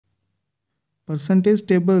percentage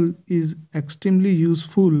table is extremely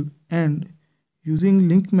useful, and using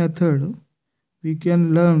link method we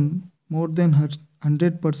can learn more than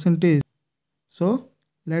 100%. So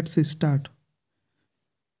let's start.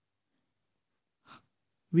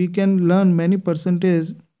 We can learn many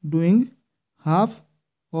percentage doing half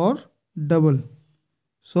or double.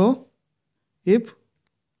 So if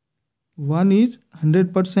 1 is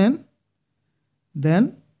 100%,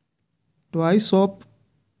 then twice of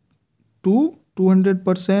 2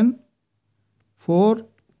 200%, 4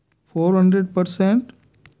 400%,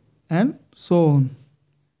 and so on.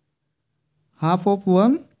 Half of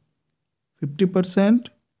 1 50%,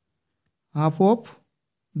 half of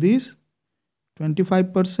this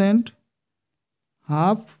 25%,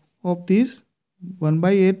 half of this 1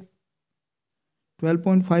 by 8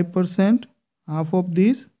 12.5%, half of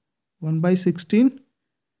this 1 by 16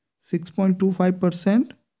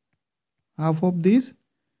 6.25%, half of this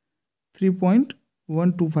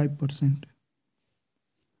 3.125%.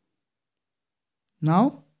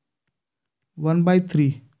 Now 1 by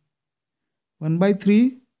 3. 1 by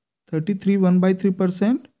 3, 33 1 by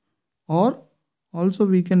 3%, or also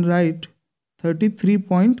we can write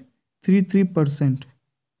 33.33%.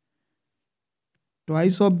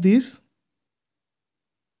 Twice of this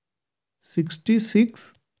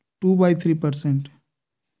 66 2 by 3%.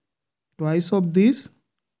 Twice of this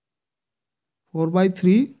 4 by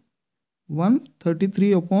 3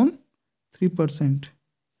 133 upon 3%.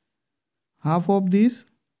 Half of this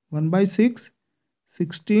 1 by 6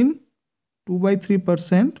 16 2 by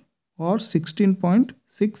 3%, or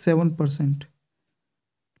 16.67%.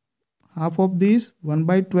 Half of this 1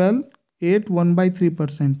 by 12 8 1 by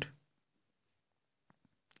 3%.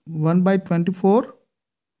 1 by 24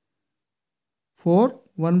 4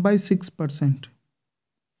 1 by 6%.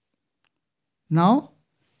 Now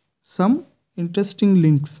some interesting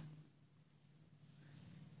links.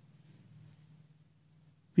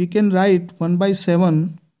 We can write 1 by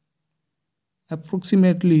 7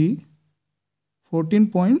 approximately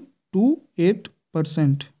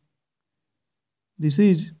 14.28%. This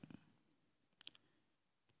is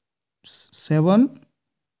 7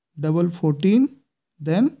 double 14,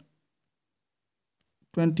 then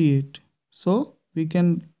 28. So we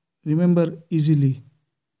can remember easily,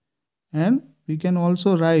 and we can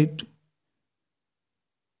also write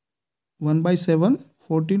 1 by 7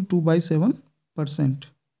 14 2 by 7%.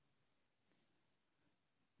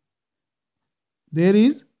 There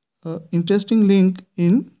is an interesting link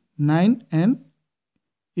in 9 and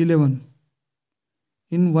 11.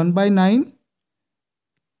 In 1 by 9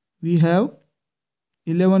 we have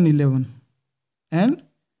 11 11, and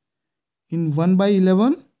in 1 by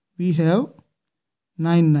 11 we have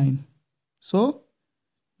 9 9. So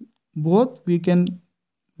both we can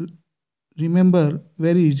remember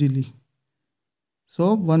very easily.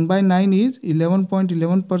 So 1 by 9 is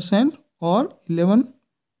 11.11%, or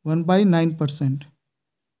 1 by 9%,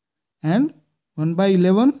 and 1 by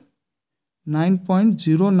 11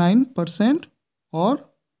 9.09%, or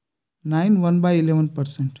 1 by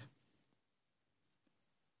 11%.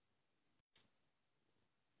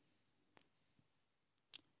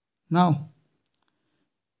 Now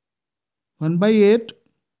 1 by 8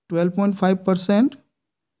 12.5%,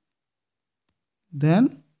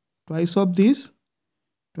 then twice of this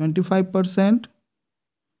 25%,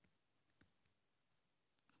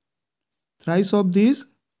 thrice of this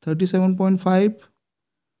 37.5,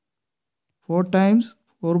 4 times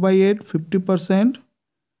 4 by 8 50%,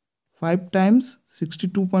 5 times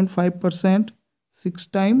 62.5%, 6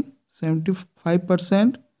 times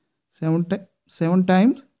 75%, 7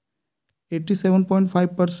 times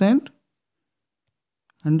 87.5%,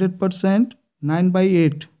 100%, 9 by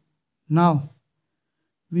 8. Now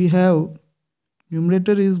we have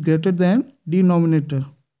numerator is greater than denominator.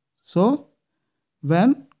 So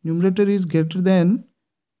when numerator is greater than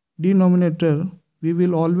denominator, we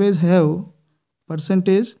will always have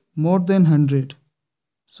percentage more than 100.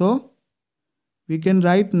 So we can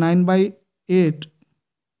write 9 by 8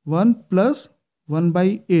 1 plus 1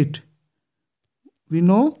 by 8. We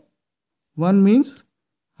know 1 means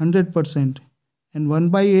 100%, and 1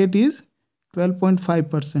 by 8 is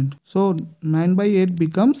 12.5%. So 9 by 8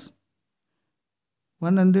 becomes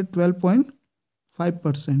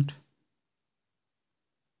 112.5%.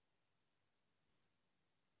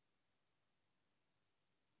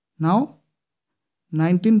 Now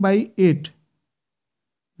 19 by 8.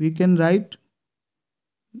 We can write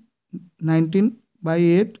 19 by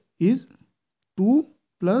 8 is 2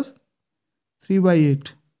 plus 3 by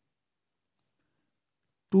 8.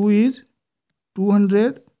 2 is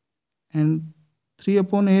 200, and 3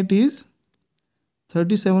 upon 8 is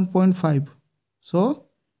 37.5. So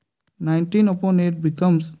 19 upon 8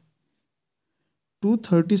 becomes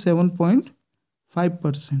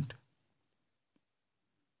 237.5%.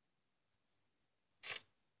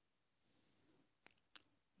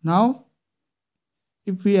 Now,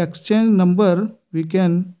 if we exchange number, we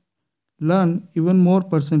can learn even more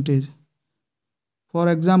percentage. For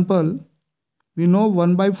example, we know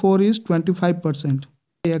 1 by 4 is 25%.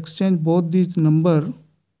 I exchange both these number,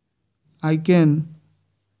 I can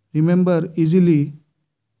remember easily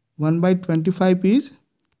 1 by 25 is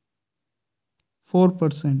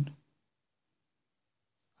 4%.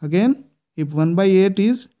 Again, if 1 by 8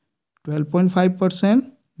 is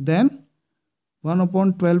 12.5%, then 1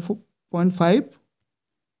 upon 12.5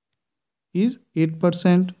 is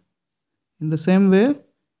 8%. In the same way,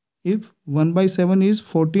 if 1 by 7 is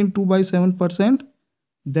 14 2 by 7%,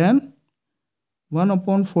 then 1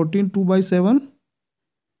 upon 14 2 by 7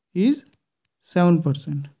 is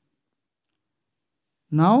 7%.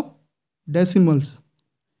 Now decimals.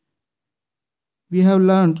 We have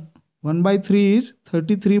learned 1 by 3 is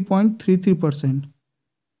 33.33%.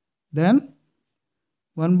 Then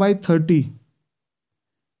 1 by 30,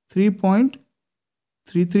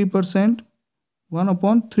 3.33%, 1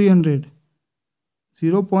 upon 300,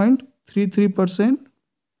 0.33%,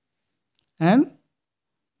 and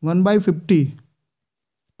 1 by 50,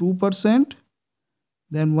 2%,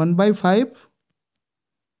 then 1 by 5,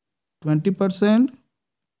 20%,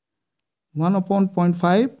 1 upon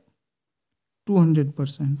 0.5,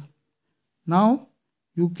 200%. Now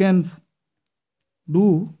you can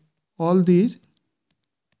do all these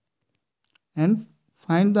and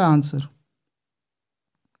find the answer.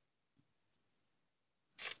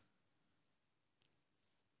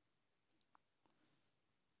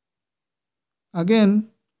 Again,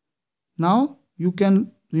 now you can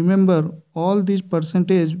remember all these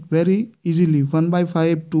percentage very easily. 1 by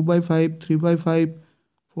 5, 2 by 5, 3 by 5,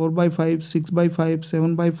 4 by 5, 6 by 5,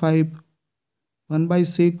 7 by 5, 1 by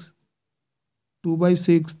 6, 2 by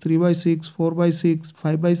 6, 3 by 6, 4 by 6,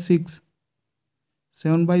 5 by 6,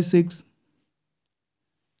 7 by 6,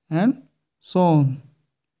 and so on.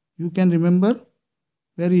 You can remember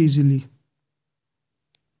very easily.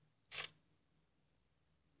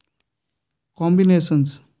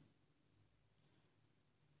 Combinations.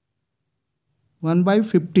 1 by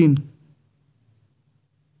 15.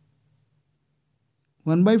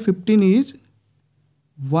 1 by 15 is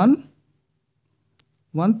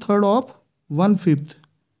 1/3 of 1/5.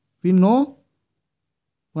 We know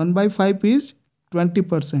 1 by 5 is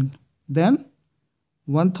 20%. Then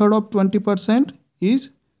 1/3 of 20%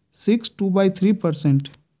 is 6 2 by 3%.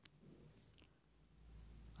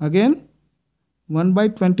 Again, 1 by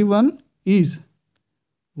 21 is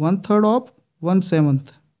 1/3 of 1/7.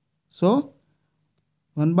 So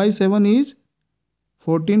 1 by 7 is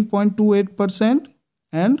 14.28%,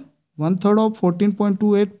 and 1/3 of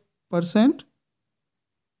 14.28%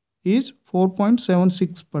 is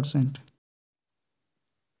 4.76%.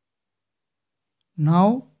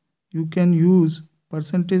 Now you can use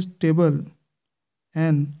percentage table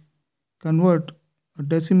and convert a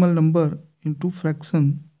decimal number into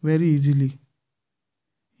fraction very easily.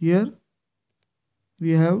 Here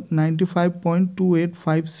we have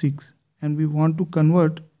 95.2856 and we want to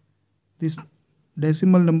convert this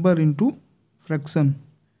decimal number into fraction.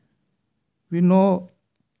 We know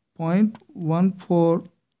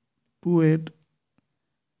 0.1428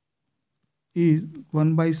 is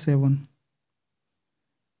 1 by 7.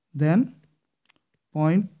 Then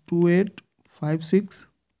 0.2856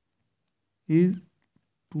 is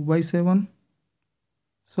 2 by 7.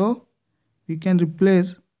 So we can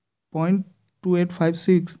replace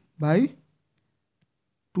 0.2856 by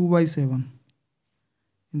 2 by 7.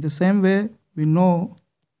 In the same way, we know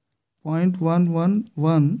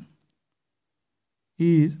 0.111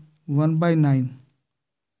 is 1 by 9.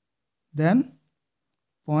 Then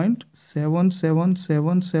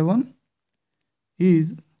 0.7777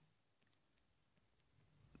 is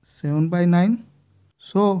 7 by 9.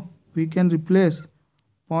 So we can replace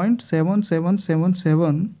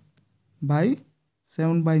 0.7777 by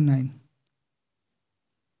 7 by 9.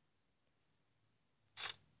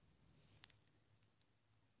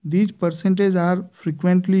 These percentages are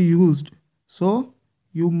frequently used, so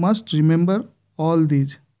you must remember all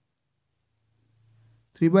these.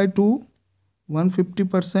 3 by 2,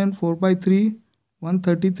 150%, 4 by 3,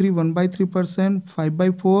 133, 1 by 3%, 5 by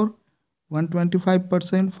 4,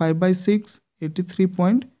 125%, 5 by 6,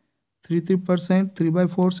 83.33%, 3 by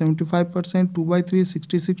 4, 75%, 2 by 3,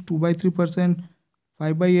 66, 2 by 3%,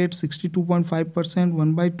 5 by 8, 62.5%,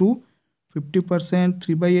 1 by 2, 50%,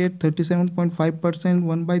 3 by 8, 37.5%,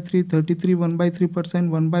 1 by 3, 33, 1 by 3%,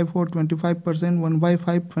 1 by 4, 25%, 1 by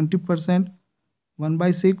 5, 20%, 1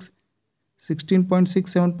 by 6,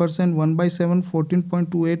 16.67%, 1 by 7,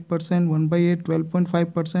 14.28%, 1 by 8,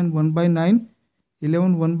 12.5%, 1 by 9,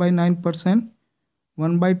 11, 1 by 9%,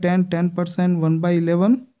 1 by 10, 10%, 1 by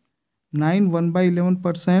 11, 9, 1 by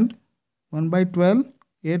 11%, 1 by 12,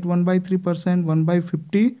 8, 1 by 3%, 1 by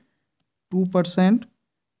 50, 2%,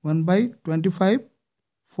 1 by 25,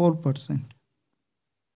 4%.